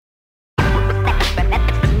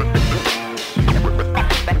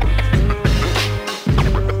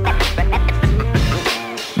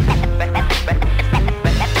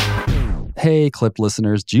Hey, Clip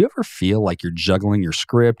listeners, do you ever feel like you're juggling your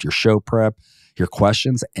script, your show prep, your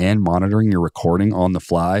questions, and monitoring your recording on the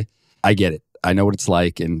fly? I get it. I know what it's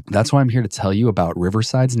like, and that's why I'm here to tell you about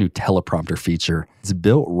Riverside's new teleprompter feature. It's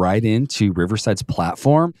built right into Riverside's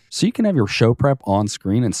platform, so you can have your show prep on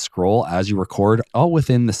screen and scroll as you record, all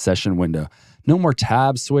within the session window. No more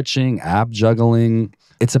tab switching, app juggling.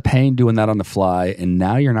 It's a pain doing that on the fly, and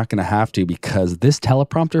now you're not going to have to because this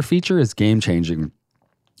teleprompter feature is game-changing.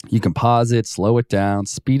 You can pause it, slow it down,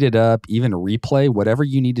 speed it up, even replay, whatever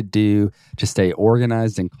you need to do to stay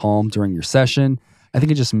organized and calm during your session. I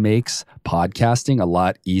think it just makes podcasting a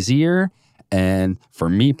lot easier. And for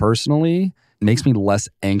me personally, it makes me less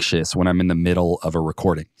anxious when I'm in the middle of a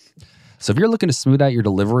recording. So if you're looking to smooth out your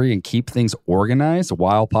delivery and keep things organized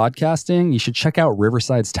while podcasting, you should check out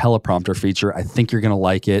Riverside's teleprompter feature. I think you're going to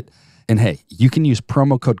like it. And hey, you can use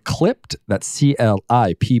promo code CLIPPED, that's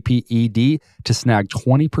CLIPPED, to snag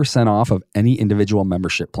 20% off of any individual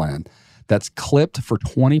membership plan. That's CLIPPED for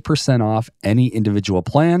 20% off any individual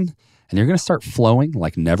plan, and you're going to start flowing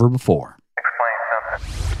like never before. Explain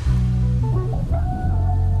something.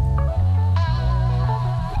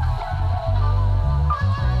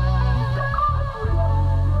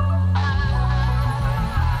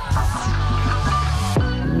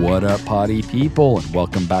 What up, potty people, and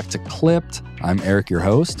welcome back to Clipped. I'm Eric, your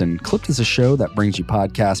host, and Clipped is a show that brings you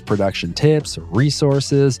podcast production tips,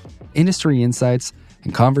 resources, industry insights,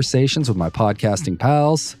 and conversations with my podcasting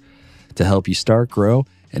pals to help you start, grow,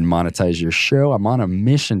 and monetize your show. I'm on a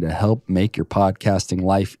mission to help make your podcasting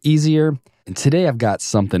life easier. And today I've got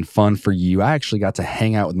something fun for you. I actually got to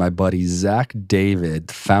hang out with my buddy Zack David,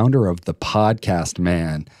 founder of The Podcast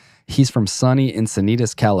Man. He's from sunny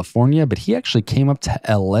Encinitas, California, but he actually came up to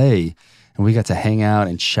LA and we got to hang out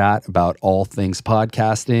and chat about all things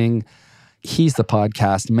podcasting. He's The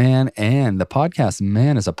Podcast Man, and The Podcast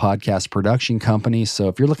Man is a podcast production company. So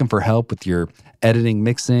if you're looking for help with your editing,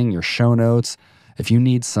 mixing, your show notes, if you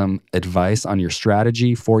need some advice on your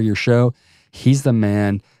strategy for your show, he's the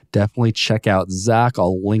man. Definitely check out Zack.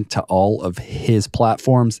 I'll link to all of his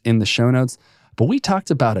platforms in the show notes. But we talked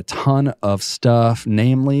about a ton of stuff,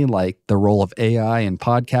 namely like the role of AI in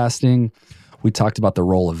podcasting. We talked about the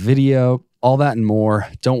role of video, all that and more.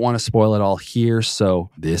 Don't want to spoil it all here. So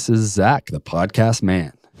this is Zack, the Podcast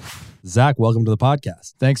Man. Zack, welcome to the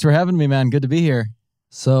podcast. Thanks for having me, man. Good to be here.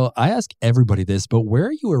 So I ask everybody this, but where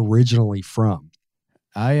are you originally from?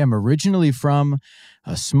 I am originally from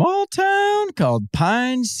a small town called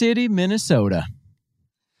Pine City, Minnesota.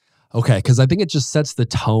 Okay, because I think it just sets the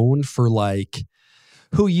tone for like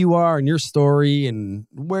who you are and your story and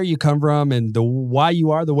where you come from and the why you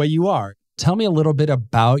are the way you are. Tell me a little bit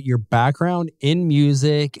about your background in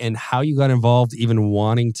music and how you got involved even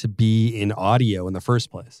wanting to be in audio in the first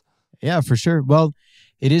place. Yeah, for sure. Well,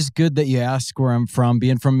 it is good that you ask where I'm from.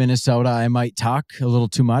 Being from Minnesota, I might talk a little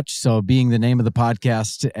too much. So being the name of the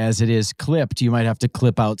podcast as it is clipped, you might have to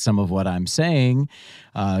clip out some of what I'm saying.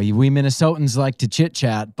 We Minnesotans like to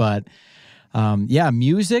chit-chat, but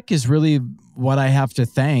music is really what I have to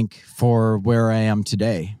thank for where I am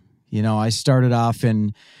today. You know, I started off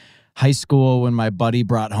in high school when my buddy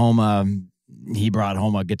brought home a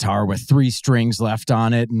guitar with 3 strings left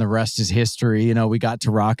on it, and the rest is history. You know, we got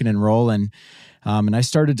to rocking and rolling. And I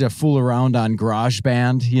started to fool around on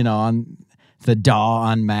GarageBand, you know, on the DAW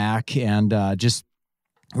on Mac, and just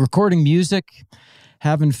recording music,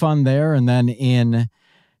 having fun there. And then in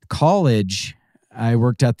college, I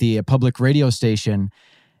worked at the public radio station,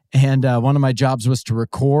 and one of my jobs was to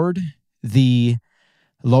record the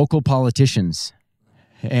local politicians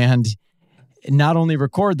and not only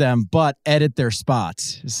record them, but edit their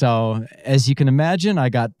spots. So as you can imagine, I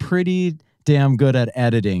got pretty damn good at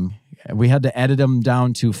editing. We had to edit them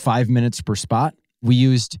down to 5 minutes per spot. We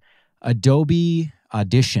used Adobe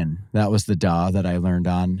Audition. That was the DAW that I learned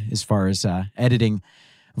on as far as editing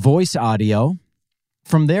voice audio.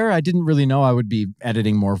 From there, I didn't really know I would be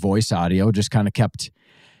editing more voice audio, just kind of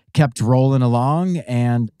kept rolling along.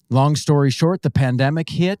 And long story short, the pandemic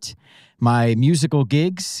hit. My musical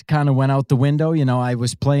gigs kind of went out the window. You know, I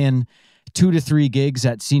was playing 2 to 3 gigs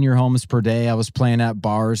at senior homes per day. I was playing at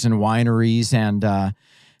bars and wineries and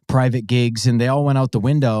private gigs, and they all went out the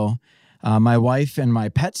window. My wife and my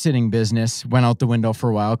pet sitting business went out the window for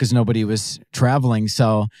a while because nobody was traveling.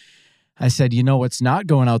 So I said, you know what's not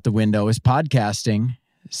going out the window is podcasting.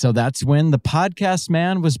 So that's when the Podcast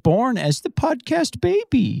Man was born as the podcast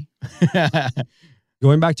baby.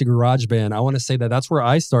 Going back to GarageBand, I want to say that that's where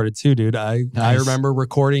I started too, dude. I remember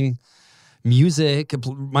recording music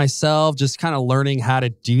myself, just kind of learning how to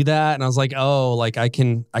do that. And I was like, oh, like I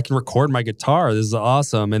can record my guitar. This is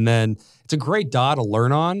awesome. And then it's a great DAW to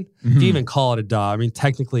learn on. If you even call it a DAW. I mean,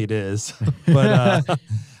 technically it is. But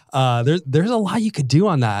there's a lot you could do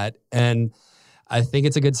on that. And I think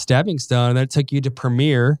it's a good stepping stone. And then it took you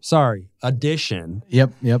to Audition.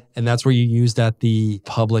 Yep. And that's where you used at the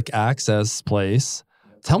public access place.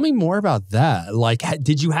 Tell me more about that. Like,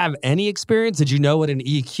 did you have any experience? Did you know what an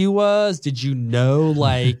EQ was? Did you know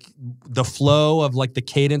like the flow of like the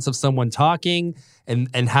cadence of someone talking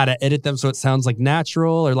and how to edit them so it sounds like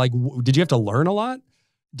natural? Or like, did you have to learn a lot?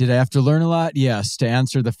 Did I have to learn a lot? Yes. To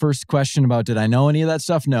answer the first question about did I know any of that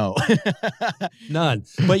stuff? No. None.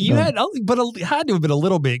 But you had to have been a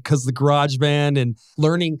little bit because the GarageBand and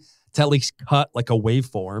learning to at least cut like a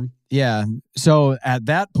waveform. Yeah. So at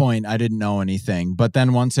that point, I didn't know anything. But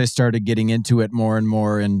then once I started getting into it more and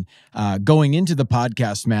more and going into the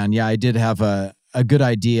podcast, man, yeah, I did have a good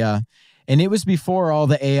idea. And it was before all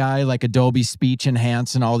the AI, like Adobe Speech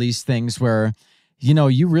Enhance and all these things where,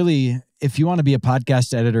 you really, if you want to be a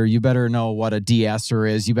podcast editor, you better know what a de-esser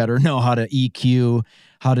is. You better know how to EQ,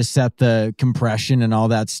 how to set the compression and all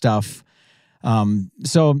that stuff.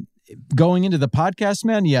 So going into the podcast,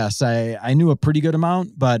 man, yes, I knew a pretty good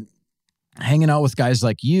amount, but hanging out with guys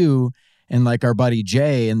like you and like our buddy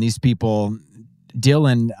Jay and these people,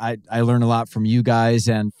 Dylan, I learn a lot from you guys.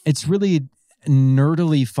 And it's really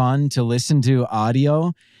nerdily fun to listen to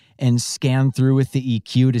audio and scan through with the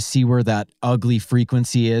EQ to see where that ugly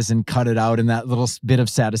frequency is and cut it out in that little bit of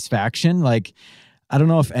satisfaction. Like, I don't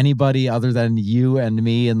know if anybody other than you and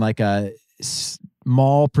me and like a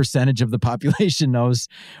small percentage of the population knows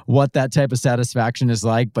what that type of satisfaction is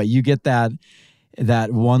like, but you get that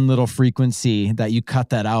one little frequency that you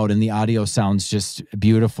cut that out and the audio sounds just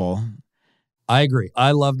beautiful. I agree.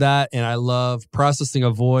 I love that. And I love processing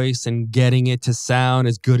a voice and getting it to sound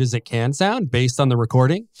as good as it can sound based on the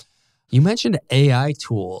recording. You mentioned AI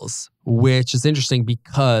tools, which is interesting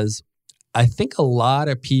because I think a lot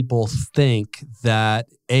of people think that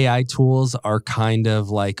AI tools are kind of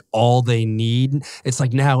like all they need. It's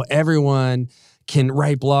like now everyone can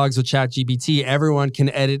write blogs with ChatGPT. Everyone can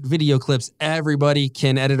edit video clips. Everybody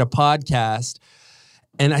can edit a podcast.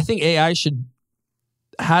 And I think AI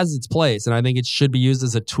has its place, and I think it should be used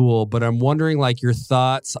as a tool. But I'm wondering like your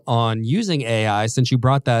thoughts on using AI since you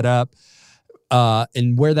brought that up.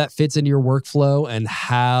 And where that fits into your workflow and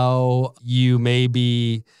how you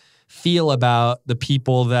maybe feel about the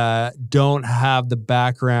people that don't have the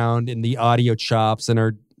background in the audio chops and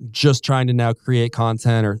are just trying to now create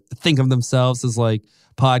content or think of themselves as like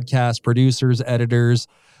podcast producers, editors.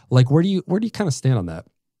 Like, where do you kind of stand on that?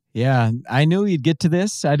 Yeah, I knew you'd get to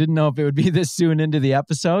this. I didn't know if it would be this soon into the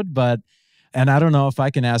episode, and I don't know if I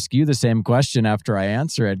can ask you the same question after I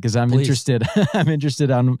answer it because I'm interested. I'm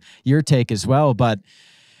interested on your take as well. But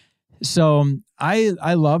so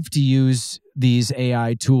I love to use these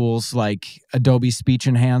AI tools like Adobe Speech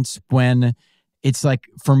Enhance when it's like,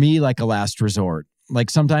 for me, like a last resort. Like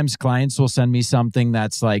sometimes clients will send me something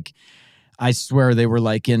that's like, I swear they were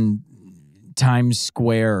like in Times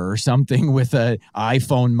Square or something with an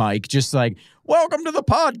iPhone mic, just like, welcome to the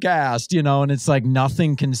podcast, and it's like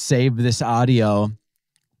nothing can save this audio.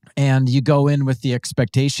 And you go in with the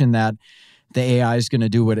expectation that the AI is going to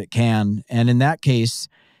do what it can. And in that case,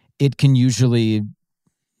 it can usually,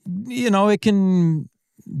 it can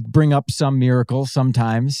bring up some miracle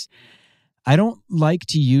sometimes. I don't like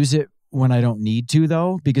to use it when I don't need to,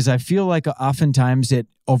 though, because I feel like oftentimes it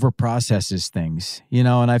overprocesses things,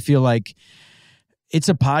 and I feel like it's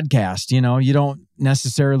a podcast, you don't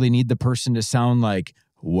necessarily need the person to sound like,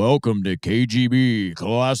 welcome to KGB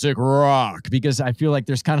Classic Rock, because I feel like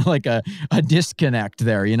there's kind of like a disconnect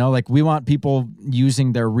there, like we want people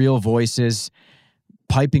using their real voices,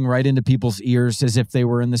 piping right into people's ears as if they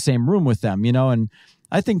were in the same room with them, and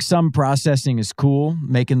I think some processing is cool,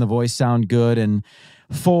 making the voice sound good and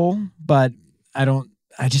full, but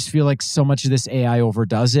I just feel like so much of this AI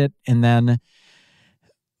overdoes it. And then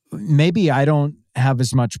maybe I don't have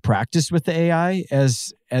as much practice with the AI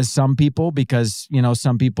as some people, because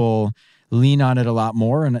some people lean on it a lot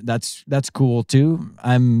more, and that's cool too.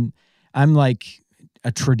 I'm like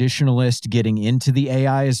a traditionalist getting into the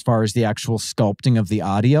AI as far as the actual sculpting of the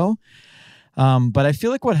audio, but I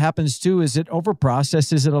feel like what happens too is it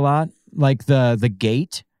overprocesses it a lot. Like the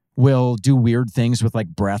gate will do weird things with like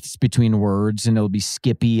breaths between words, and it'll be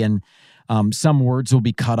skippy, and some words will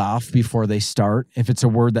be cut off before they start. If it's a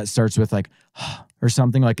word that starts with like, or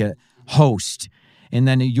something like a host, and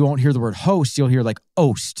then you won't hear the word host, you'll hear like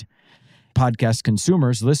oast. Podcast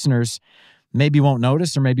consumers, listeners, maybe won't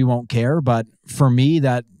notice or maybe won't care. But for me,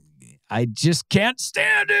 that I just can't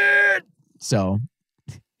stand it. So,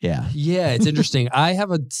 yeah. Yeah, it's interesting. I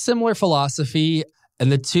have a similar philosophy.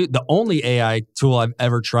 And the only AI tool I've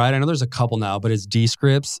ever tried, I know there's a couple now, but it's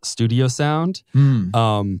Descript's Studio Sound. And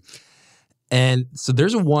so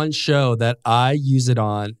there's one show that I use it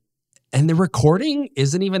on, and the recording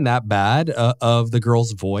isn't even that bad of the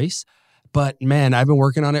girl's voice. But man, I've been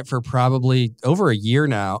working on it for probably over a year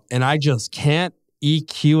now, and I just can't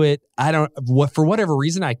EQ it. For whatever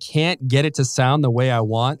reason, I can't get it to sound the way I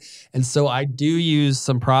want. And so I do use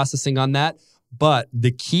some processing on that. But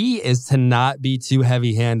the key is to not be too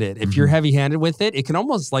heavy-handed. If you're heavy-handed with it, it can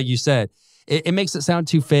almost, like you said, it makes it sound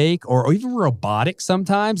too fake or even robotic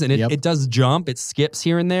sometimes. And it does jump. It skips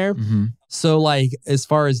here and there. So like as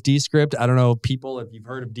far as Descript, I don't know, people, if you've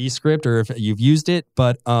heard of Descript or if you've used it,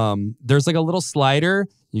 but there's like a little slider.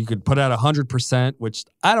 You could put out 100%, which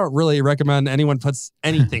I don't really recommend anyone puts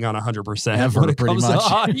anything on 100% Ever, when it pretty comes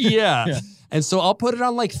much. to yeah. And so I'll put it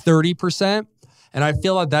on like 30%. And I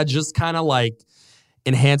feel like that just kind of like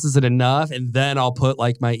enhances it enough, and then I'll put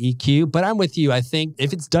like my EQ. But I'm with you. I think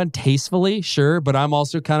if it's done tastefully, sure, but I'm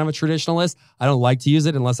also kind of a traditionalist. I don't like to use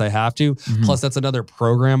it unless I have to. Plus, that's another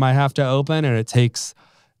program I have to open, and it takes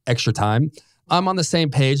extra time. I'm on the same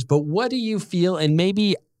page, but what do you feel? And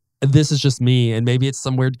maybe this is just me, and maybe it's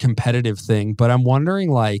some weird competitive thing, but I'm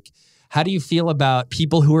wondering, like, how do you feel about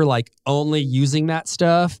people who are like only using that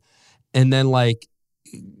stuff and then like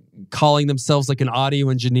calling themselves like an audio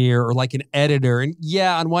engineer or like an editor? And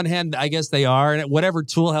yeah, on one hand, I guess they are, and whatever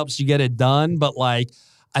tool helps you get it done. But like,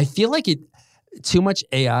 I feel like too much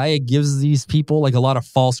AI, it gives these people like a lot of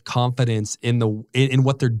false confidence in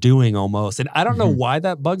what they're doing almost. And I don't know why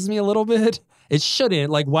that bugs me a little bit. It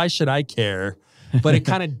shouldn't. Like, why should I care? But it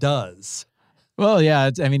kind of does. Well, yeah.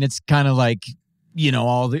 It's kind of like,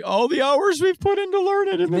 all the hours we've put in to learn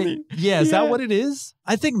it. Is that what it is?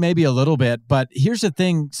 I think maybe a little bit, but here's the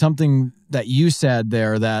thing, something that you said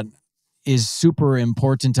there that is super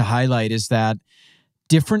important to highlight is that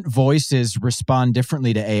different voices respond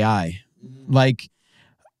differently to AI. Like,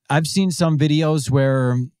 I've seen some videos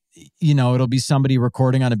where, it'll be somebody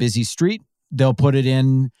recording on a busy street. They'll put it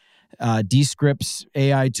in Descript's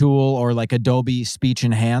AI tool or like Adobe Speech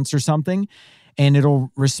Enhance or something, and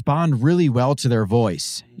it'll respond really well to their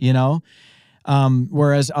voice,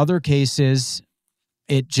 whereas other cases,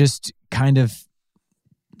 it just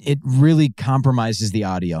it really compromises the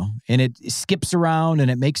audio and it skips around and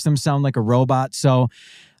it makes them sound like a robot. So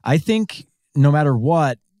I think no matter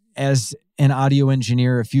what, as an audio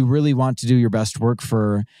engineer, if you really want to do your best work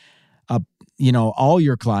for, all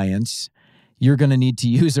your clients, you're going to need to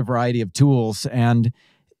use a variety of tools. And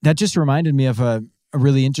that just reminded me of a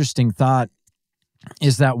really interesting thought,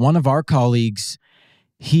 is that one of our colleagues,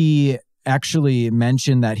 he actually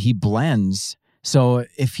mentioned that he blends. So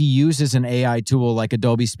if he uses an AI tool like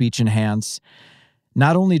Adobe Speech Enhance,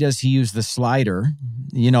 not only does he use the slider,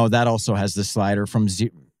 that also has the slider from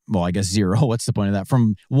zero. What's the point of that?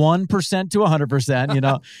 From 1% to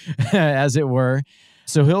 100%, as it were.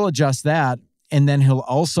 So he'll adjust that. And then he'll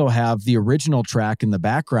also have the original track in the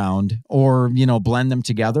background or, blend them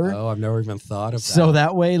together. Oh, I've never even thought of that. So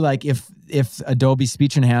that way, like if Adobe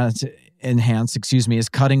Speech Enhance, is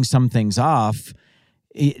cutting some things off,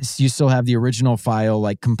 you still have the original file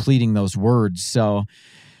like completing those words. So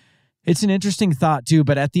it's an interesting thought too.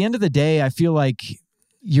 But at the end of the day, I feel like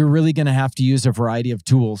you're really going to have to use a variety of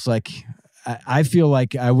tools. Like I feel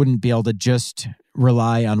like I wouldn't be able to just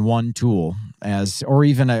rely on one tool or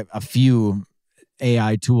even a few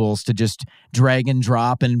AI tools to just drag and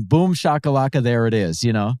drop and boom, shakalaka, there it is,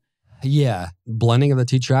 Yeah. Blending of the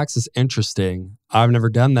two tracks is interesting. I've never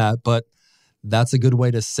done that, but that's a good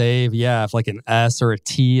way to save. Yeah. If like an S or a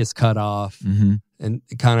T is cut off and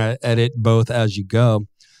kind of edit both as you go.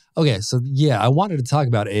 Okay. So yeah, I wanted to talk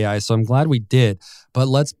about AI, so I'm glad we did, but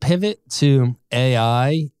let's pivot to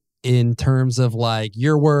AI in terms of like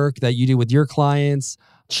your work that you do with your clients,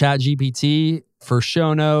 ChatGPT for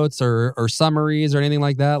show notes or summaries or anything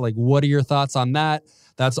like that. Like, what are your thoughts on that?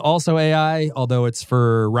 That's also AI, although it's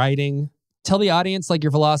for writing. Tell the audience like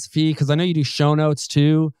your philosophy, because I know you do show notes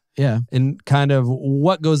too. Yeah. And kind of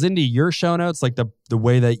what goes into your show notes, like the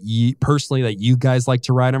way that you guys like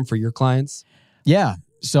to write them for your clients. Yeah.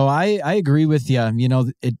 So I agree with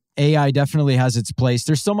you. AI definitely has its place.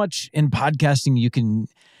 There's so much in podcasting you can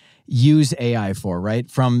use AI for, right?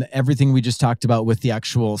 From everything we just talked about with the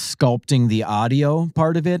actual sculpting the audio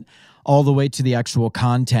part of it, all the way to the actual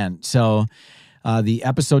content. So the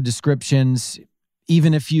episode descriptions,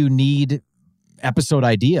 even if you need episode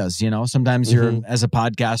ideas, sometimes you're, as a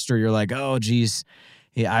podcaster, you're like, oh, geez,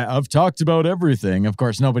 Yeah, I've talked about everything. Of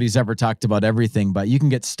course, nobody's ever talked about everything, but you can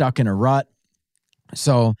get stuck in a rut.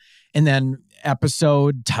 So, and then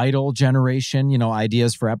episode title generation,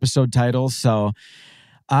 ideas for episode titles. So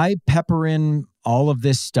I pepper in all of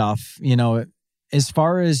this stuff. As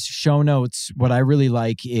far as show notes, what I really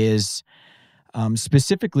like is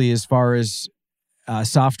specifically as far as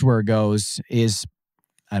software goes is,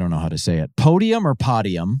 I don't know how to say it, Podium or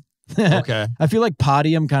Podium. Okay. I feel like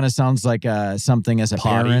Podium kind of sounds like something as a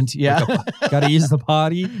Potty. parent. Yeah. Got to use the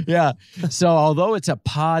potty. Yeah. So although it's a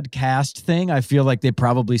podcast thing, I feel like they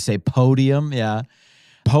probably say Podium. Yeah.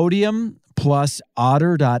 Podium plus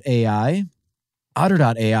Otter.ai.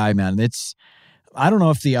 Otter.ai, man. I don't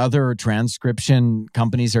know if the other transcription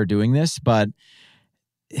companies are doing this, but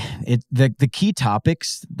the key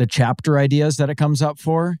topics, the chapter ideas that it comes up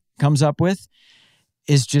with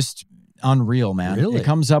is just unreal, man. Really? It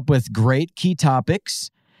comes up with great key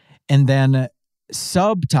topics and then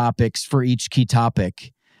subtopics for each key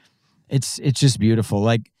topic. It's just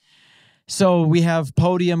beautiful. So we have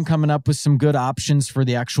Podium coming up with some good options for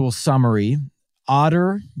the actual summary.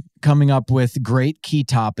 Otter coming up with great key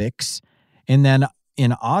topics. And then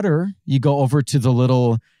in Otter, you go over to the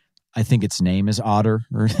little, I think its name is Otter,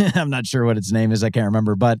 or I'm not sure what its name is. I can't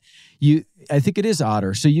remember, but I think it is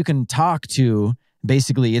Otter. So you can talk to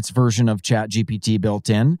basically its version of ChatGPT built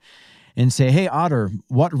in and say, hey, Otter,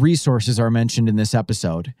 what resources are mentioned in this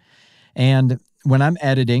episode? And when I'm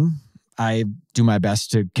editing, I do my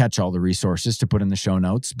best to catch all the resources to put in the show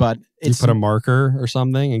notes, but you put a marker or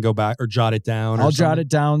something and go back or jot it down. I'll jot it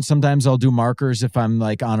down. Sometimes I'll do markers if I'm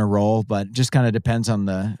on a roll, but just kind of depends on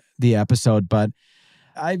the episode. But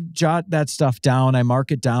I jot that stuff down. I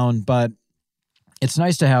mark it down, but it's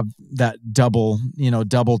nice to have that double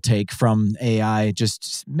take from AI,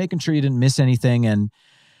 just making sure you didn't miss anything.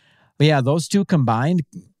 But yeah, those two combined.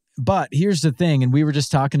 But here's the thing, and we were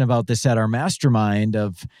just talking about this at our mastermind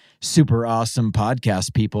of super awesome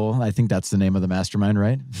podcast people. I think that's the name of the mastermind,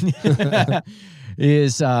 right?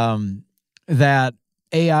 Is that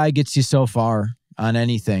AI gets you so far on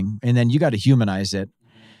anything, and then you got to humanize it,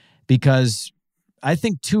 because I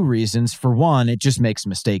think two reasons. For one, it just makes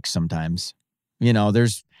mistakes sometimes.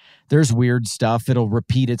 There's weird stuff. It'll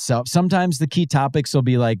repeat itself. Sometimes the key topics will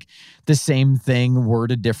be like the same thing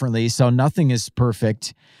worded differently. So nothing is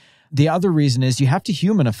perfect. The other reason is you have to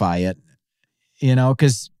humanify it,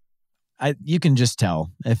 because you can just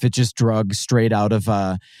tell if it just drug straight out of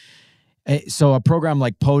so a program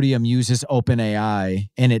like Podium uses OpenAI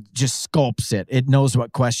and it just sculpts it. It knows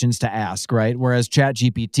what questions to ask, right? Whereas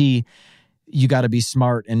ChatGPT, you got to be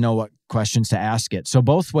smart and know what questions to ask it. So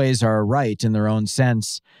both ways are right in their own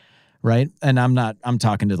sense, right? And I'm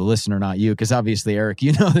talking to the listener, not you, because obviously, Eric,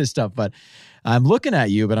 you know this stuff, but I'm looking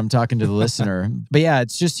at you, but I'm talking to the listener. But yeah,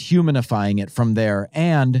 it's just humanifying it from there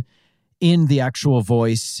and in the actual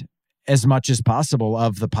voice as much as possible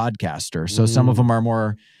of the podcaster. So some of them are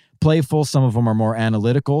more playful, some of them are more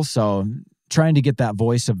analytical. So trying to get that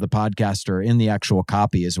voice of the podcaster in the actual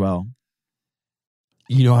copy as well.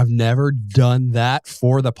 I've never done that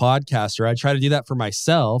for the podcaster. I try to do that for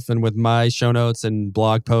myself and with my show notes and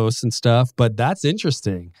blog posts and stuff, but that's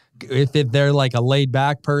interesting. If they're like a laid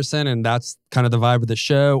back person and that's kind of the vibe of the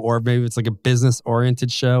show, or maybe it's like a business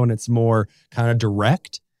oriented show and it's more kind of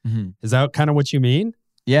direct. Mm-hmm. Is that kind of what you mean?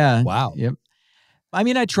 Yeah. Wow. Yep. I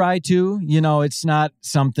mean, I try to, it's not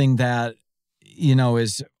something that,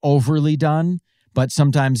 is overly done. But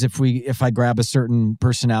sometimes if I grab a certain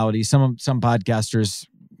personality, some podcasters,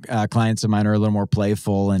 clients of mine are a little more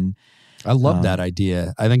playful, and I love that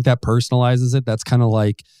idea. I think that personalizes it. That's kind of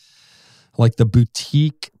like the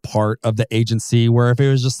boutique part of the agency, where if it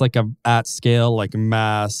was just like a at scale, like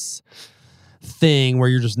mass thing where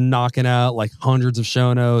you're just knocking out like hundreds of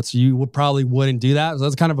show notes, you wouldn't do that. So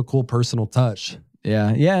that's kind of a cool personal touch.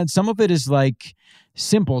 Yeah. Yeah. And some of it is like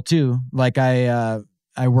simple too. Like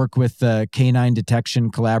I work with the Canine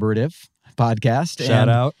Detection Collaborative podcast. Shout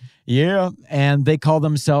out. Yeah. And they call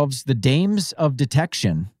themselves the Dames of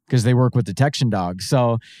Detection because they work with detection dogs.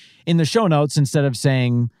 So in the show notes, instead of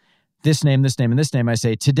saying this name, this name, and this name, I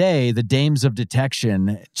say today, the Dames of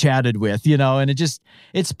Detection chatted with, and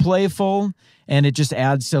it's playful and it just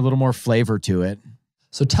adds a little more flavor to it.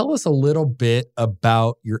 So tell us a little bit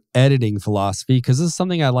about your editing philosophy, because this is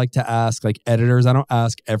something I like to ask like editors. I don't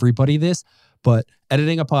ask everybody this, but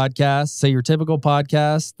editing a podcast, say your typical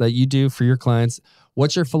podcast that you do for your clients,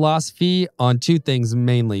 what's your philosophy on two things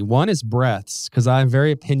mainly? One is breaths, because I'm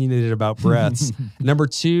very opinionated about breaths. Number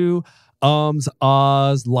two,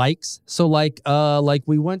 ahs, likes. So like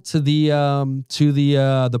we went to the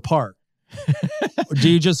park Do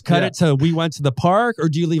you just cut it to we went to the park, or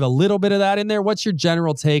do you leave a little bit of that in there? What's your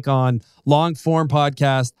general take on long form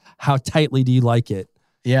podcast? How tightly do you like it?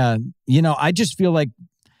 Yeah. You know, I just feel like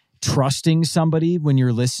trusting somebody when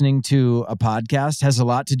you're listening to a podcast has a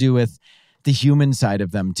lot to do with the human side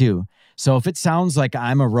of them too. So if it sounds like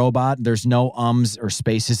I'm a robot, there's no ums or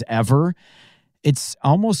spaces ever, it's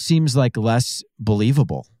almost seems like less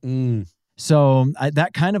believable. So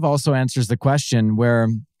that kind of also answers the question where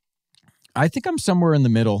I think I'm somewhere in the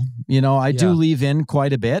middle. You know, I do leave in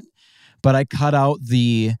quite a bit, but I cut out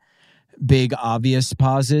the big obvious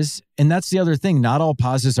pauses. And that's the other thing. Not all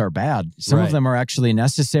pauses are bad. Some of them are actually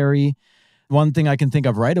necessary. One thing I can think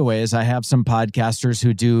of right away is I have some podcasters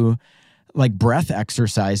who do like breath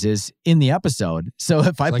exercises in the episode. So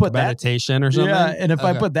if I like put meditation or something. Yeah, and if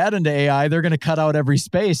I put that into AI, they're going to cut out every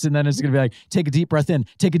space, and then it's going to be like, take a deep breath in,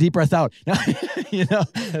 take a deep breath out. You know,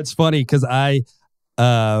 it's funny because I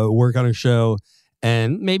work on a show,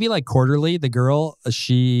 and maybe like quarterly, the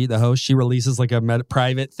host, she releases like a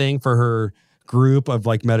private thing for her group of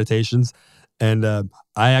like meditations, and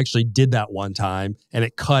I actually did that one time, and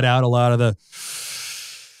it cut out a lot of the.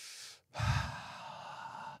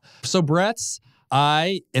 So breaths,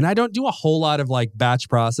 I don't do a whole lot of like batch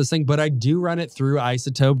processing, but I do run it through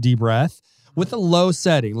isotope deep breath with a low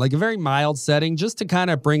setting, like a very mild setting, just to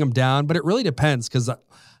kind of bring them down. But it really depends because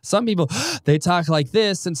some people, they talk like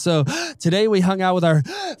this. And so today we hung out with our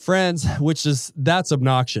friends, that's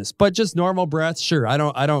obnoxious. But just normal breaths, sure. I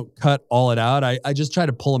don't cut all it out. I just try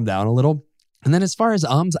to pull them down a little. And then as far as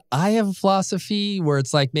I have a philosophy where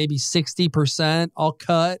it's like maybe 60% I'll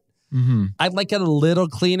cut. I'd like it a little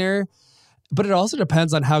cleaner, but it also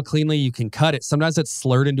depends on how cleanly you can cut it. Sometimes it's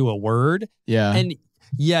slurred into a word. Yeah. And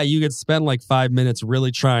yeah, you could spend like 5 minutes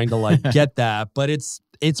really trying to like get that, but it's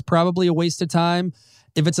probably a waste of time.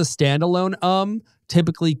 If it's a standalone,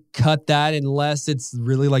 typically cut that unless it's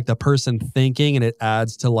really like the person thinking and it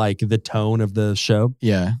adds to like the tone of the show.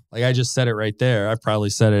 Yeah. Like I just said it right there. I've probably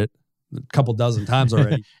said it a couple dozen times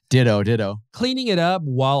already. Ditto. Cleaning it up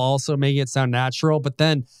while also making it sound natural, but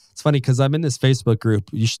then it's funny because I'm in this Facebook group.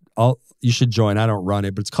 You should join. I don't run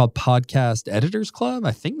it, but it's called Podcast Editors Club.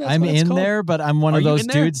 I think that's what it's called. There, but I'm one of those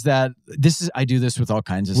dudes that I do this with all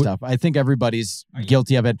kinds of stuff. I think everybody's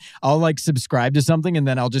guilty of it. I'll like subscribe to something and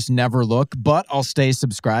then I'll just never look, but I'll stay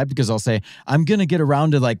subscribed because I'll say, I'm going to get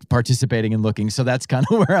around to like participating and looking. So that's kind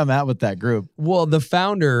of where I'm at with that group. Well, the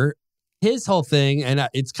founder, his whole thing, and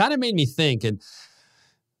it's kind of made me think, and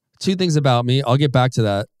two things about me, I'll get back to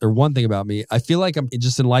that, or one thing about me, I feel like I'm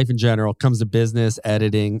just in life in general, comes to business,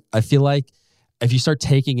 editing, I feel like if you start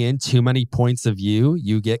taking in too many points of view,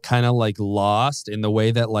 you get kind of like lost in the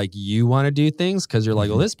way that like you want to do things because you're like,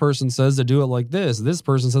 well, this person says to do it like this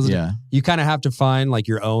person says you kind of have to find like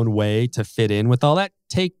your own way to fit in with all that.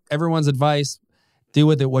 Take everyone's advice, do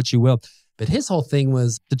with it what you will. But his whole thing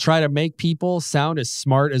was to try to make people sound as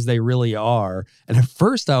smart as they really are. And at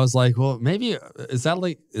first I was like, well, maybe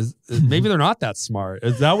maybe they're not that smart.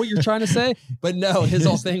 Is that what you're trying to say? But no, his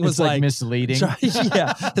whole thing was like misleading. His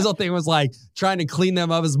whole thing was like trying to clean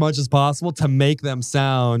them up as much as possible to make them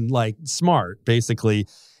sound like smart, basically.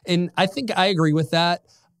 And I think I agree with that.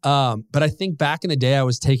 But I think back in the day, I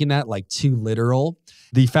was taking that like too literal.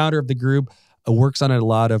 The founder of the group works on a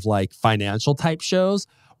lot of like financial type shows,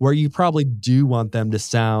 where you probably do want them to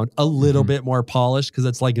sound a little bit more polished because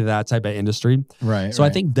it's like that type of industry. Right. So I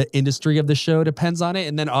think the industry of the show depends on it.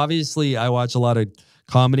 And then obviously I watch a lot of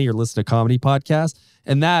comedy or listen to comedy podcasts,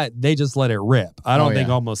 and that they just let it rip. I don't think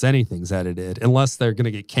almost anything's edited unless they're going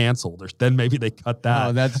to get canceled, or then maybe they cut that.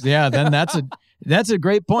 Oh, that's a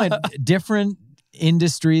great point. Different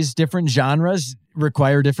industries, different genres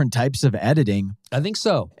require different types of editing. I think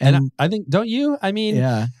so. And I think, don't you? I mean,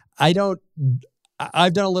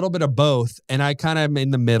 I've done a little bit of both, and I kind of am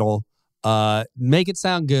in the middle. Make it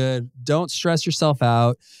sound good. Don't stress yourself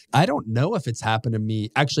out. I don't know if it's happened to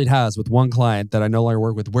me. Actually, it has with one client that I no longer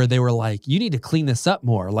work with, where they were like, you need to clean this up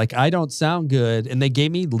more. Like, I don't sound good. And they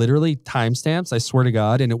gave me literally timestamps, I swear to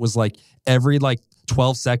God. And it was like every like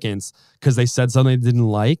 12 seconds because they said something they didn't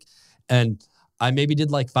like. And I maybe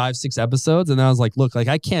did like 5-6 episodes. And I was like, look, like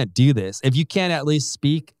I can't do this. If you can't at least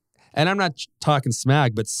speak, and I'm not talking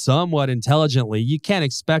smack, but somewhat intelligently, you can't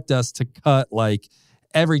expect us to cut like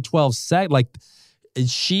every 12 seconds. Like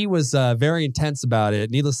she was very intense about it.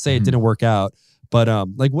 Needless to say, it didn't work out. But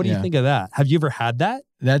like, what do you think of that? Have you ever had that?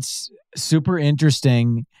 That's super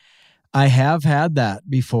interesting. I have had that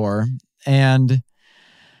before. And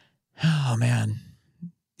oh man.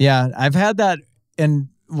 Yeah, I've had that. And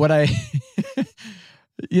what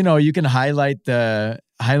you can highlight the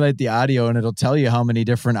audio and it'll tell you how many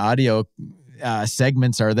different audio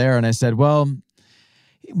segments are there? And I said, well,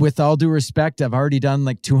 with all due respect, I've already done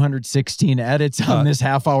like 216 edits on this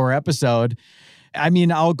half-hour episode. I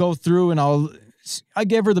mean, I'll go through and I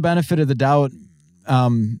gave her the benefit of the doubt.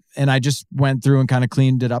 And I just went through and kind of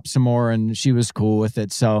cleaned it up some more, and she was cool with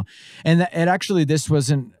it. So, and actually, in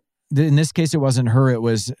this case, it wasn't her, it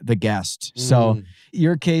was the guest. So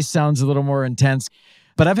your case sounds a little more intense,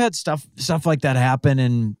 but I've had stuff like that happen,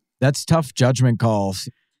 and that's tough judgment calls.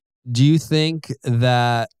 Do you think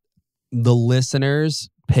that the listeners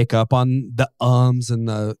pick up on the ums and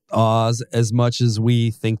the ahs as much as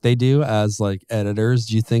we think they do as like editors?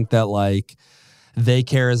 Do you think that like they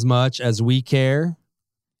care as much as we care?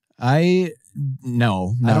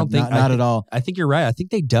 No, I don't think not at all. I think you're right. I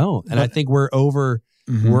think they don't. And I think we're over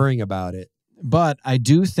worrying about it. But I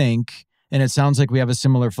do think, and it sounds like we have a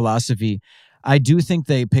similar philosophy, I do think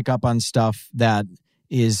they pick up on stuff that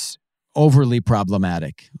is overly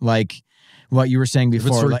problematic. Like what you were saying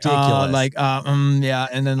before. It's ridiculous. Yeah.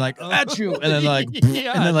 And then like, at you. And then like,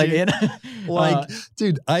 yeah, and then like,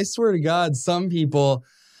 dude, I swear to God, some people,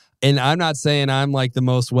 and I'm not saying I'm like the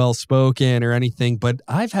most well-spoken or anything, but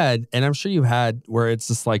I've had, and I'm sure you've had, where it's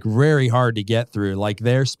just like very hard to get through. Like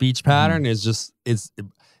their speech pattern is just, it's,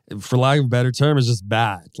 for lack of a better term, is just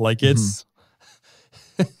bad. Like it's.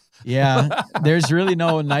 Yeah, there's really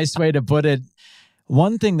no nice way to put it.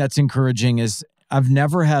 One thing that's encouraging is I've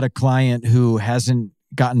never had a client who hasn't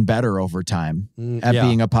gotten better over time at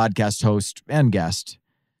being a podcast host and guest.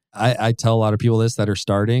 I tell a lot of people this that are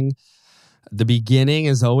starting. The beginning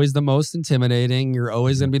is always the most intimidating. You're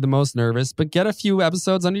always going to be the most nervous, but get a few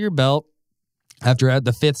episodes under your belt. After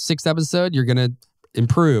the 5th, 6th episode, you're going to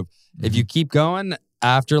improve. If you keep going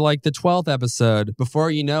after like the 12th episode,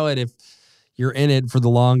 before you know it, if you're in it for the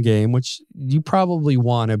long game, which you probably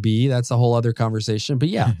want to be, that's a whole other conversation. But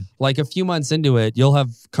yeah, like a few months into it, you'll have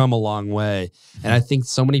come a long way. And I think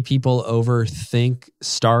so many people overthink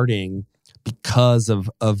starting because of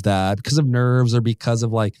that, because of nerves or because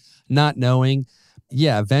of like not knowing.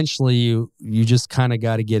 Yeah, eventually you just kind of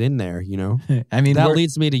got to get in there, you know? I mean, that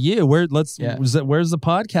leads me to you. Where's the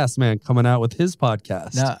podcast man coming out with his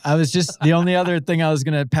podcast? No, I was just, the only other thing I was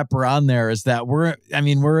going to pepper on there is that we're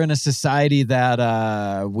in a society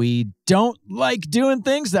that we don't like doing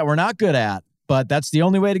things that we're not good at, but that's the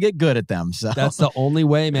only way to get good at them. So that's the only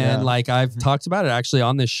way, man. Yeah. Like I've talked about it actually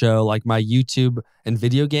on this show, like my YouTube and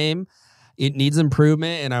video game. It needs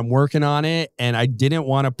improvement and I'm working on it. And I didn't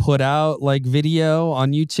want to put out like video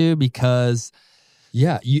on YouTube because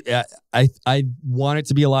I want it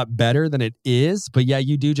to be a lot better than it is. But yeah,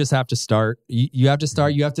 you do just have to start. You have to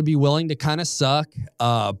start. You have to be willing to kind of suck.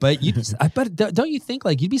 But don't you think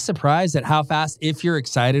like you'd be surprised at how fast, if you're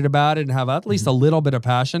excited about it and have at least a little bit of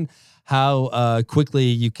passion, how quickly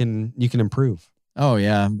you can improve? Oh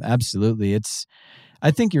yeah, absolutely. I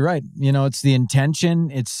think you're right. You know, it's the intention.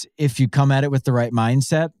 It's if you come at it with the right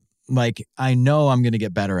mindset, like, I know I'm going to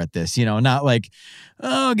get better at this, you know, not like,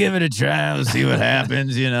 oh, give it a try. Let's see what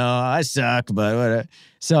happens. You know, I suck, but whatever.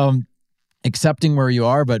 So accepting where you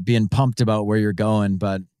are, but being pumped about where you're going.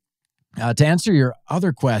 But to answer your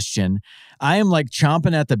other question, I am like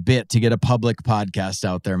chomping at the bit to get a public podcast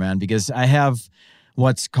out there, man, because I have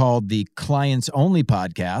what's called the clients only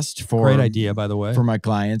podcast great idea, by the way, for my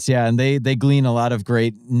clients. Yeah. And they glean a lot of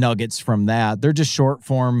great nuggets from that. They're just short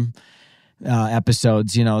form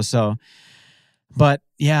episodes, you know, so, but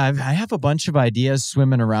yeah, I have a bunch of ideas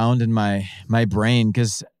swimming around in my brain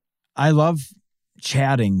because I love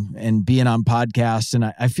chatting and being on podcasts. And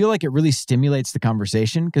I feel like it really stimulates the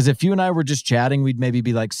conversation because if you and I were just chatting, we'd maybe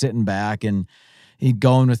be like sitting back and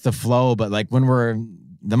going with the flow. But like when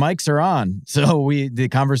the mics are on. So the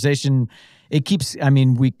conversation, it keeps, I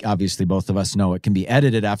mean, we obviously both of us know it can be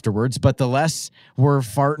edited afterwards, but the less we're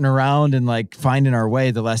farting around and like finding our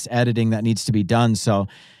way, the less editing that needs to be done. So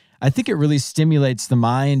I think it really stimulates the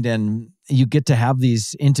mind and you get to have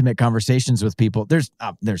these intimate conversations with people. There's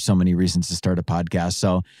so many reasons to start a podcast.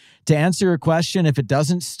 So to answer your question, if it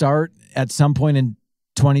doesn't start at some point in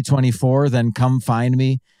 2024, then come find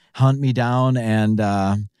me, hunt me down,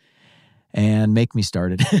 and make me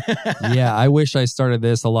start it. Yeah, I wish I started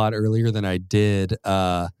this a lot earlier than I did.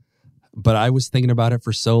 But I was thinking about it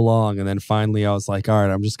for so long. And then finally I was like, all right,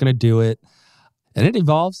 I'm just going to do it. And it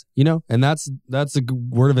evolves, you know, and that's a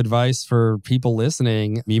word of advice for people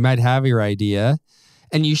listening. You might have your idea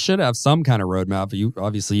and you should have some kind of roadmap.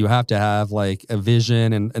 You have to have like a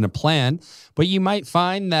vision and a plan, but you might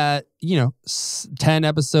find that, you know, 10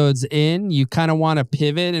 episodes in, you kind of want to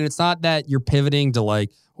pivot. And it's not that you're pivoting to like,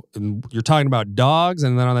 you're talking about dogs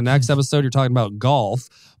and then on the next episode you're talking about golf,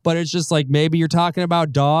 but it's just like maybe you're talking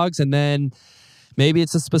about dogs and then maybe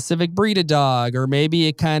it's a specific breed of dog, or maybe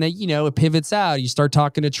it kind of, it pivots out. You start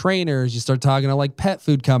talking to trainers, you start talking to like pet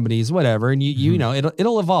food companies, whatever. And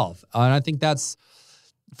it'll evolve. And I think that's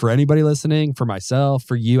for anybody listening, for myself,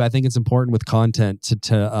 for you, I think it's important with content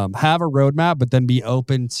to have a roadmap, but then be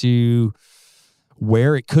open to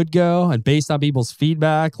where it could go. And based on people's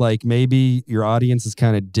feedback, like maybe your audience is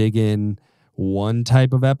kind of digging one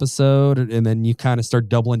type of episode, and then you kind of start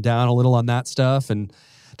doubling down a little on that stuff. And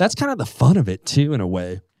that's kind of the fun of it too, in a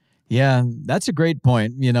way. Yeah, that's a great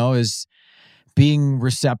point, is being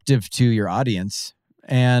receptive to your audience.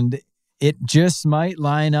 And it just might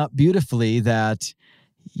line up beautifully that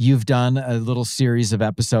you've done a little series of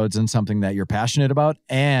episodes on something that you're passionate about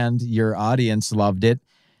and your audience loved it.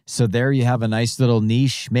 So there you have a nice little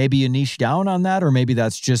niche. Maybe you niche down on that, or maybe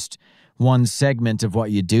that's just one segment of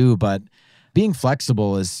what you do. But being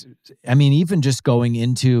flexible is, even just going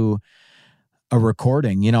into a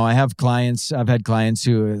recording, I've had clients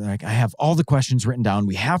who are like, I have all the questions written down.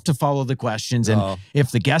 We have to follow the questions. And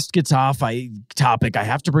if the guest gets off topic, I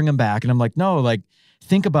have to bring them back. And I'm like, no,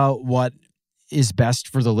 think about what is best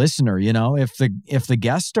for the listener. If the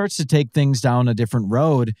guest starts to take things down a different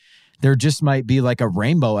road, there just might be like a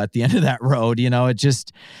rainbow at the end of that road,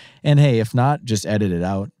 and hey, if not, just edit it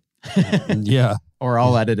out. Yeah. Or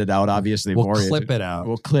I'll edit it out, obviously. We'll clip it out.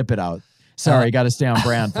 We'll clip it out. Sorry, got to stay on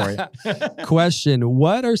brand for you. Question: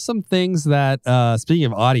 what are some things that, speaking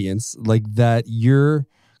of audience, like that your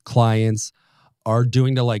clients are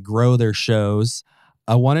doing to like grow their shows?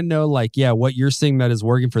 I want to know what you're seeing that is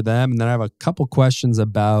working for them. And then I have a couple questions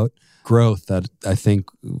about growth that I think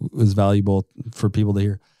is valuable for people to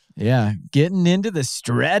hear. Yeah. Getting into the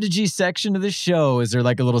strategy section of the show. Is there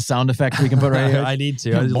like a little sound effect we can put right here? I need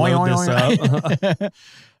to. I just load this up.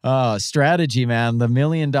 Oh, strategy, man. The $1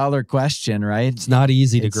 million question, right? It's not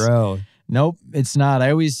easy to grow. Nope, it's not.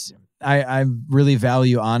 I really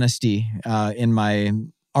value honesty in my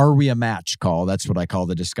Are We a Match call. That's what I call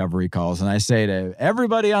the discovery calls. And I say to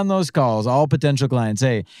everybody on those calls, all potential clients,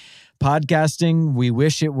 hey, podcasting, we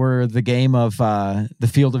wish it were the game of the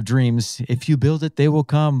Field of Dreams. If you build it, they will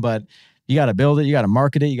come. But you got to build it. You got to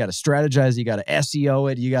market it. You got to strategize. You got to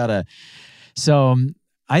SEO it. So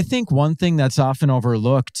I think one thing that's often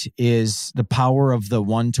overlooked is the power of the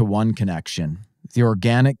one-to-one connection, the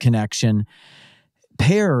organic connection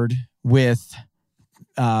paired with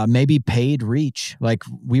maybe paid reach, like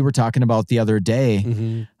we were talking about the other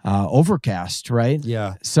day, Overcast, right?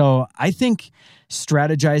 Yeah. So I think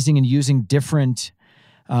strategizing and using different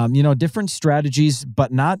strategies,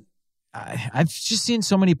 but not, I've just seen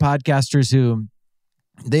so many podcasters who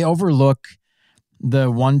they overlook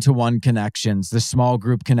the one-to-one connections, the small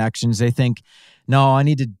group connections. They think, no, I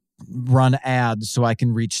need to run ads so I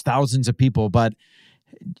can reach thousands of people. But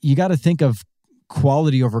you got to think of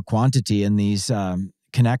quality over quantity in these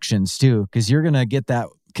connections too, because you're going to get that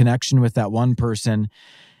connection with that one person.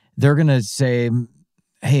 They're going to say,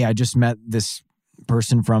 hey, I just met this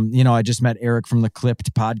person from, I just met Eric from the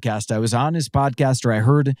Clipped podcast. I was on his podcast, or I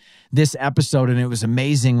heard this episode and it was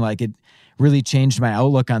amazing. Like, it really changed my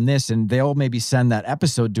outlook on this. And they'll maybe send that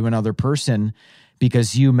episode to another person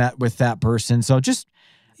because you met with that person. So just,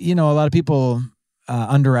 a lot of people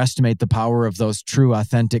underestimate the power of those true,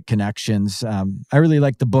 authentic connections. I really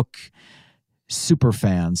like the book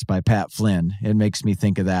Superfans by Pat Flynn. It makes me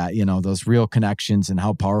think of that, those real connections and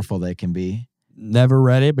how powerful they can be. Never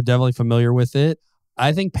read it, but definitely familiar with it.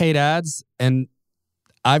 I think paid ads, and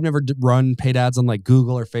I've never run paid ads on like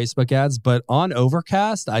Google or Facebook ads, but on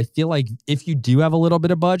Overcast, I feel like if you do have a little bit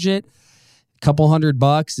of budget, a couple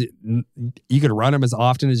 $100, you could run them as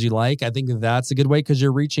often as you like. I think that's a good way because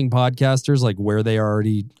you're reaching podcasters like where they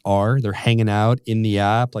already are. They're hanging out in the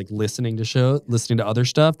app, like listening to other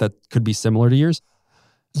stuff that could be similar to yours.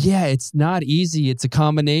 Yeah, it's not easy. It's a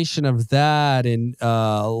combination of that and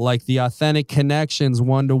like the authentic connections,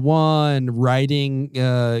 one-to-one, writing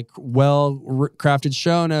well-crafted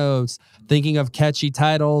show notes, thinking of catchy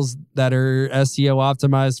titles that are SEO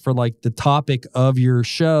optimized for like the topic of your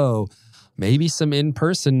show, maybe some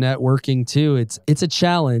in-person networking too. It's a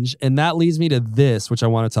challenge. And that leads me to this, which I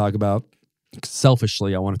want to talk about.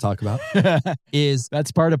 Selfishly, I want to talk about is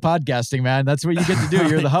that's part of podcasting, man. That's what you get to do.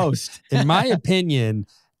 You're the host. In my opinion,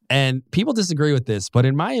 and people disagree with this, but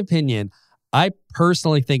in my opinion, I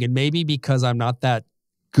personally think, and maybe because I'm not that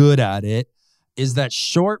good at it, is that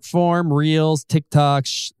short form reels,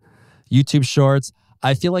 TikToks, YouTube shorts,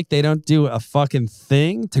 I feel like they don't do a fucking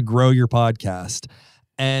thing to grow your podcast.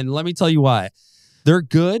 And let me tell you why. They're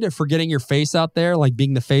good for getting your face out there, like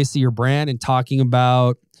being the face of your brand and talking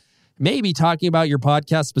about maybe talking about your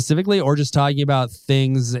podcast specifically, or just talking about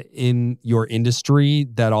things in your industry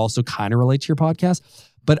that also kind of relate to your podcast.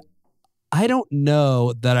 But I don't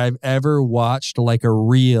know that I've ever watched like a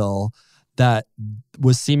reel that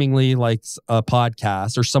was seemingly like a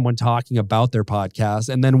podcast or someone talking about their podcast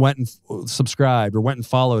and then went and subscribed or went and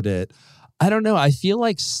followed it. I don't know. I feel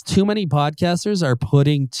like too many podcasters are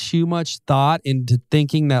putting too much thought into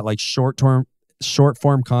thinking that like short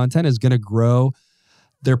form content is going to grow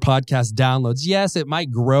their podcast downloads. Yes, it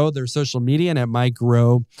might grow their social media and it might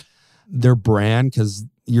grow their brand because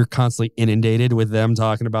you're constantly inundated with them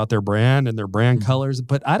talking about their brand and their brand colors.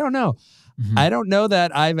 But I don't know. I don't know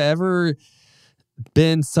that I've ever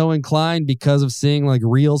been so inclined because of seeing like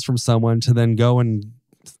reels from someone to then go and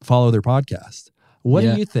follow their podcast. What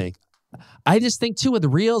do you think? I just think too with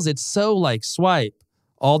reels, it's so like swipe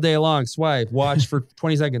all day long, swipe, watch for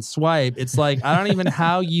 20 seconds, swipe. It's like, I don't even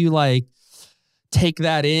how you like take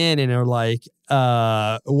that in and are like,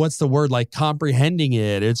 what's the word? Like comprehending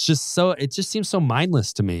it. It just seems so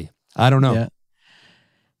mindless to me. I don't know. Yeah.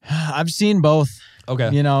 I've seen both.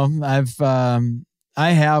 Okay. You know,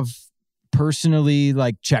 I have personally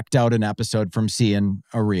like checked out an episode from seeing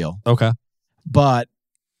a reel. Okay. But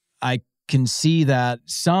I can see that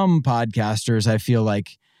some podcasters, I feel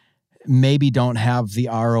like maybe don't have the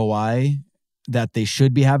ROI that they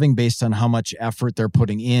should be having based on how much effort they're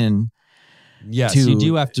putting in. Yes, you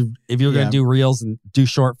do have to, if you're going to do reels and do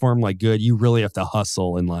short form like good, you really have to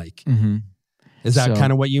hustle and like, is that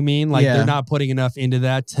kind of what you mean? Like they're not putting enough into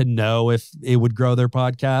that to know if it would grow their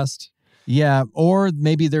podcast? Yeah, or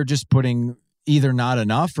maybe they're just putting either not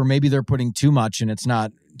enough or maybe they're putting too much and it's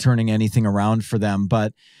not turning anything around for them.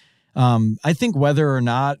 But I think whether or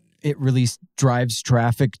not it really drives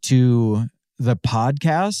traffic to the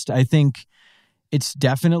podcast, I think it's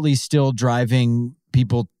definitely still driving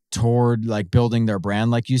people toward like building their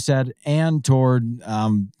brand, like you said, and toward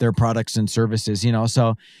their products and services, you know?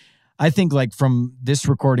 So I think like from this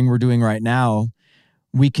recording we're doing right now,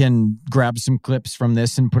 we can grab some clips from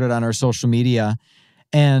this and put it on our social media.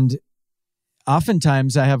 And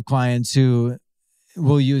oftentimes I have clients who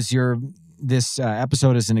will use this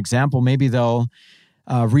episode as an example. Maybe they'll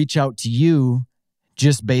reach out to you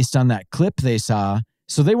just based on that clip they saw.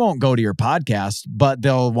 So they won't go to your podcast, but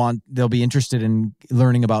they'll be interested in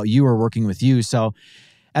learning about you or working with you. So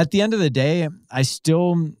at the end of the day, I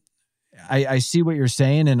see what you're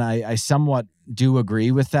saying, and I somewhat do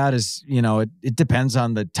agree with that. Is, you know, it depends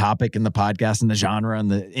on the topic and the podcast and the genre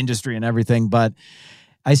and the industry and everything, but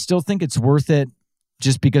I still think it's worth it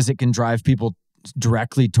just because it can drive people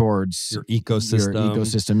directly towards your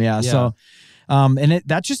ecosystem. Yeah. So, and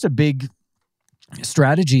that's just a big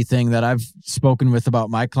strategy thing that I've spoken with about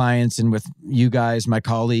my clients and with you guys, my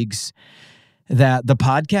colleagues, that the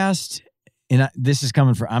podcast, and this is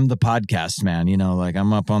coming from, I'm the podcast man, you know, like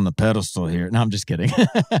I'm up on the pedestal here. No, I'm just kidding.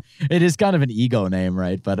 It is kind of an ego name,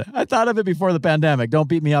 right? But I thought of it before the pandemic. Don't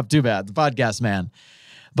beat me up too bad. The podcast man.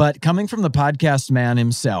 But coming from the podcast man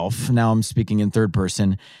himself, now I'm speaking in third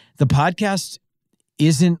person, the podcast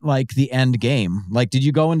isn't like the end game. Like, did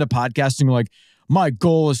you go into podcasting like, my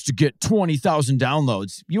goal is to get 20,000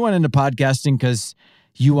 downloads? You went into podcasting because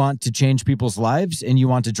you want to change people's lives and you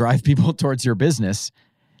want to drive people towards your business.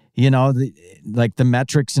 You know, like the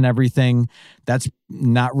metrics and everything, that's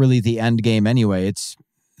not really the end game anyway. It's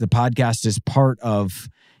the podcast is part of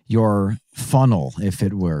your funnel, if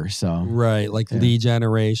it were. So right, like lead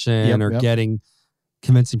generation or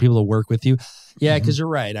convincing people to work with you. Yeah, because you're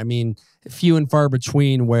right. I mean, few and far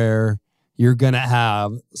between where you're going to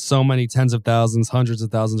have so many tens of thousands, hundreds of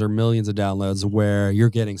thousands, or millions of downloads where you're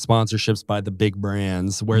getting sponsorships by the big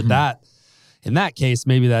brands, where that, in that case,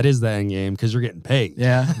 maybe that is the end game because you're getting paid.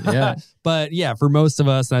 Yeah. But yeah, for most of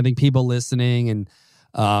us, and I think people listening, and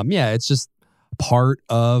it's just part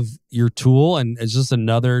of your tool, and it's just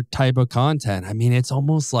another type of content. I mean, it's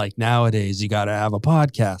almost like nowadays you got to have a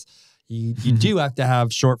podcast. You do have to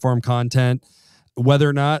have short form content. Whether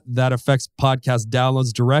or not that affects podcast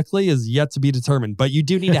downloads directly is yet to be determined, but you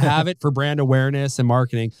do need to have it for brand awareness and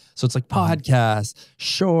marketing. So it's like podcasts,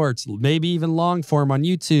 shorts, maybe even long form on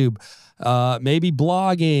YouTube, maybe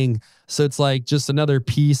blogging. So it's like just another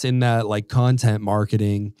piece in that like content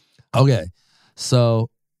marketing. Okay. So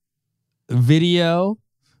video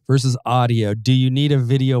versus audio. Do you need a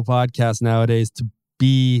video podcast nowadays to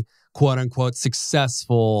be quote unquote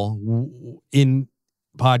successful in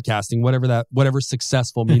podcasting, whatever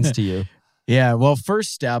successful means to you? Yeah. Well,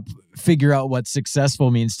 first step, figure out what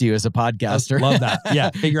successful means to you as a podcaster. Love that.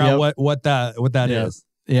 Yeah. Figure out what that is.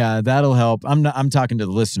 Yeah. That'll help. I'm talking to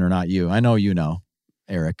the listener, not you. I know, you know,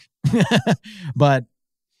 Eric, but,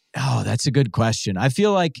 that's a good question. I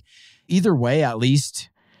feel like either way, at least,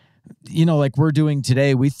 like we're doing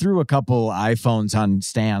today, we threw a couple iPhones on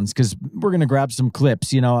stands because we're going to grab some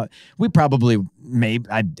clips. We probably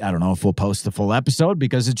I don't know if we'll post the full episode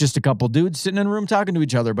because it's just a couple dudes sitting in a room talking to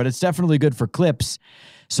each other, but it's definitely good for clips.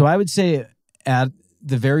 So I would say at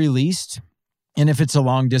the very least, and if it's a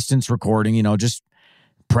long distance recording, just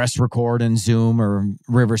press record in Zoom or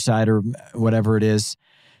Riverside or whatever it is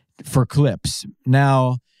for clips.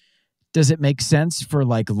 Now, does it make sense for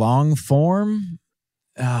like long form?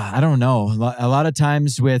 I don't know. A lot of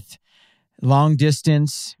times with long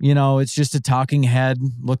distance, it's just a talking head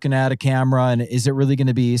looking at a camera. And is it really going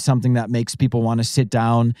to be something that makes people want to sit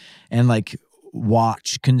down and like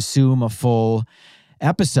consume a full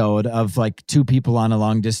episode of like two people on a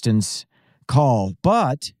long distance call?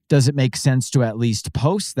 But does it make sense to at least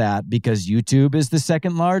post that because YouTube is the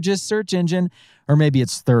second largest search engine? Or maybe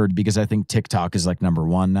it's third because I think TikTok is like number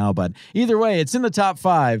 1 now. But either way, it's in the top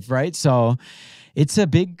 5, right? So it's a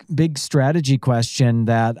big strategy question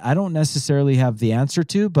that I don't necessarily have the answer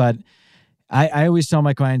to, but I always tell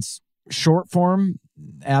my clients short form,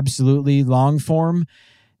 absolutely. Long form,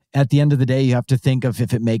 at the end of the day, you have to think of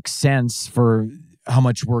if it makes sense for how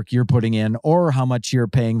much work you're putting in or how much you're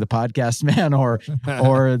paying the podcast man or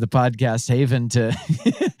the podcast haven to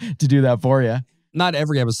to do that for you. Not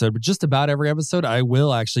every episode, but just about every episode, I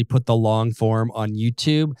will actually put the long form on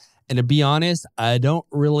YouTube. And to be honest, I don't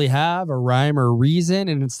really have a rhyme or reason.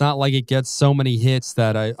 And it's not like it gets so many hits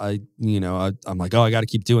that I'm like, oh, I got to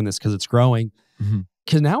keep doing this because it's growing.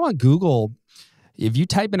 Because now on Google, if you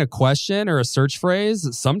type in a question or a search phrase,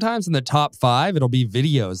 sometimes in the top 5, it'll be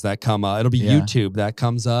videos that come up. It'll be YouTube that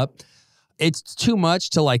comes up. It's too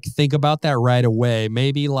much to like think about that right away.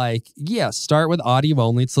 Maybe start with audio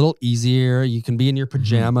only. It's a little easier. You can be in your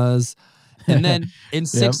pajamas. And then in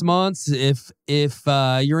 6 months, if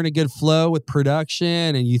you're in a good flow with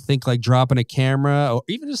production and you think like dropping a camera or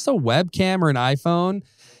even just a webcam or an iPhone,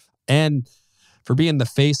 and for being the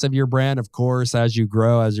face of your brand, of course, as you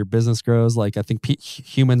grow, as your business grows, like I think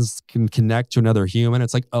humans can connect to another human.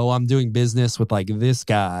 It's like, oh, I'm doing business with like this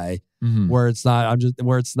guy, where it's not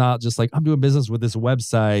just like I'm doing business with this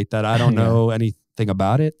website that I don't know anything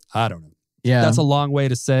about it. I don't know. Yeah, that's a long way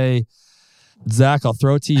to say. Zack, I'll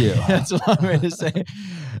throw it to you. That's a long way to say.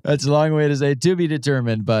 That's a long way to say to be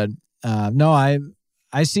determined. But no,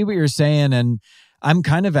 I see what you're saying. And I'm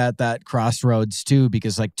kind of at that crossroads too,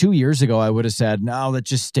 because like 2 years ago, I would have said, no, let's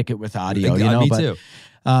just stick it with audio. Me too.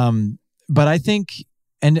 But I think,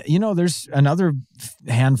 and there's another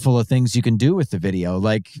handful of things you can do with the video.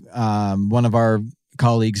 Like one of our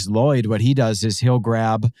colleagues, Lloyd, what he does is he'll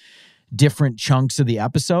grab different chunks of the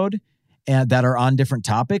episode and that are on different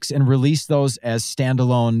topics and release those as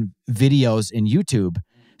standalone videos in YouTube.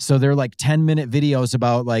 So they're like 10-minute videos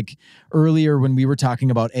about like earlier when we were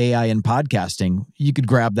talking about AI and podcasting, you could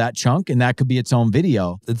grab that chunk and that could be its own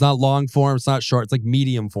video. It's not long form. It's not short. It's like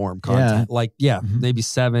medium form content. Maybe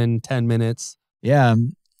 7-10 minutes. Yeah,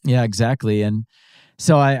 exactly. And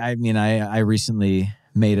so I recently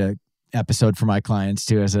made a episode for my clients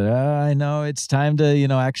too. I said, I know it's time to,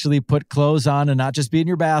 actually put clothes on and not just be in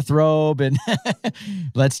your bathrobe and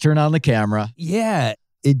let's turn on the camera. Yeah.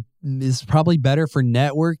 It is probably better for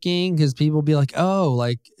networking because people be like, oh,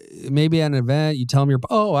 like maybe at an event, you tell them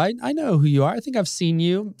I know who you are. I think I've seen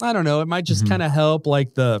you. I don't know. It might just kind of help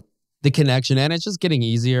like the connection. And it's just getting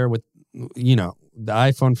easier with, the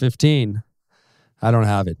iPhone 15. I don't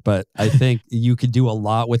have it, but I think you could do a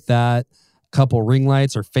lot with that. Couple ring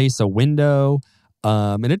lights or face a window.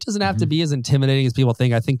 And it doesn't have to be as intimidating as people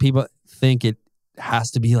think. I think people think it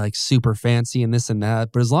has to be like super fancy and this and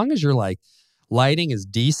that. But as long as your like lighting is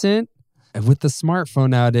decent, and with the smartphone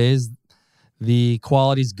nowadays, the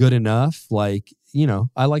quality's good enough. Like,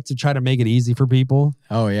 I like to try to make it easy for people.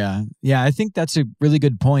 Oh, yeah. Yeah, I think that's a really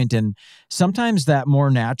good point. And sometimes that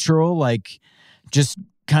more natural, like just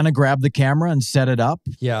kind of grab the camera and set it up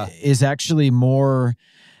is actually more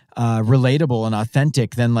relatable and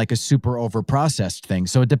authentic than like a super overprocessed thing.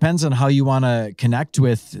 So it depends on how you want to connect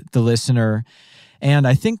with the listener. And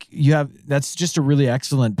I think that's just a really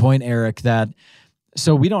excellent point, Eric,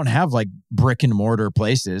 so we don't have like brick and mortar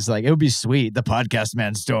places. Like it would be sweet, the Podcast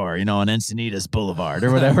Man store, on Encinitas Boulevard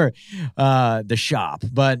or whatever, the shop.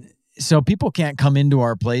 But so people can't come into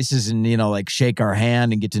our places and, like shake our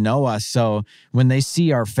hand and get to know us. So when they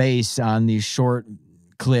see our face on these short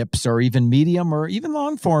clips or even medium or even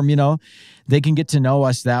long form, they can get to know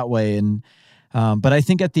us that way. And, but I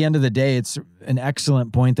think at the end of the day, it's an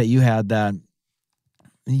excellent point that you had that,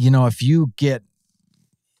 if you get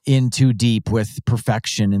in too deep with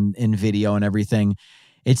perfection in video and everything,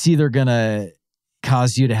 it's either going to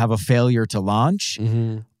cause you to have a failure to launch.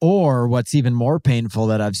 Or what's even more painful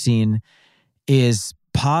that I've seen is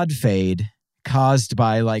pod fade caused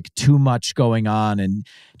by like too much going on and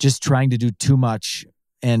just trying to do too much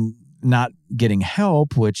and not getting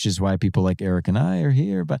help, which is why people like Eric and I are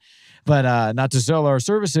here. But not to sell our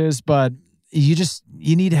services, but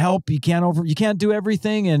you need help. You can't do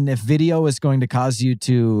everything. And if video is going to cause you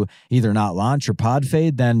to either not launch or pod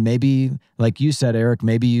fade, then maybe, like you said, Eric,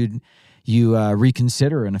 maybe you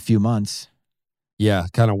reconsider in a few months. Yeah,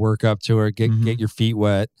 kind of work up to it, get your feet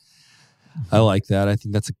wet. I like that. I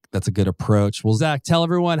think that's a good approach. Well, Zack, tell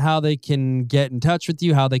everyone how they can get in touch with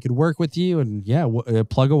you, how they could work with you, and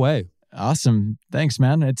plug away. Awesome. Thanks,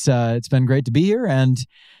 man. It's been great to be here. And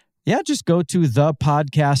yeah, just go to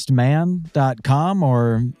thepodcastman.com,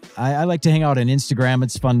 or I like to hang out on Instagram.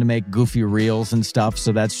 It's fun to make goofy reels and stuff.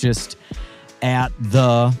 So that's just at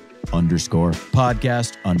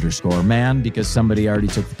 _podcast_man, because somebody already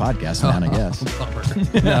took the podcast man, I guess.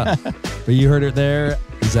 Yeah. But you heard it there,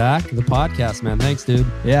 Zack, the podcast man. Thanks, dude.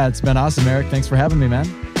 Yeah, it's been awesome, Eric. Thanks for having me,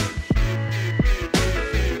 man.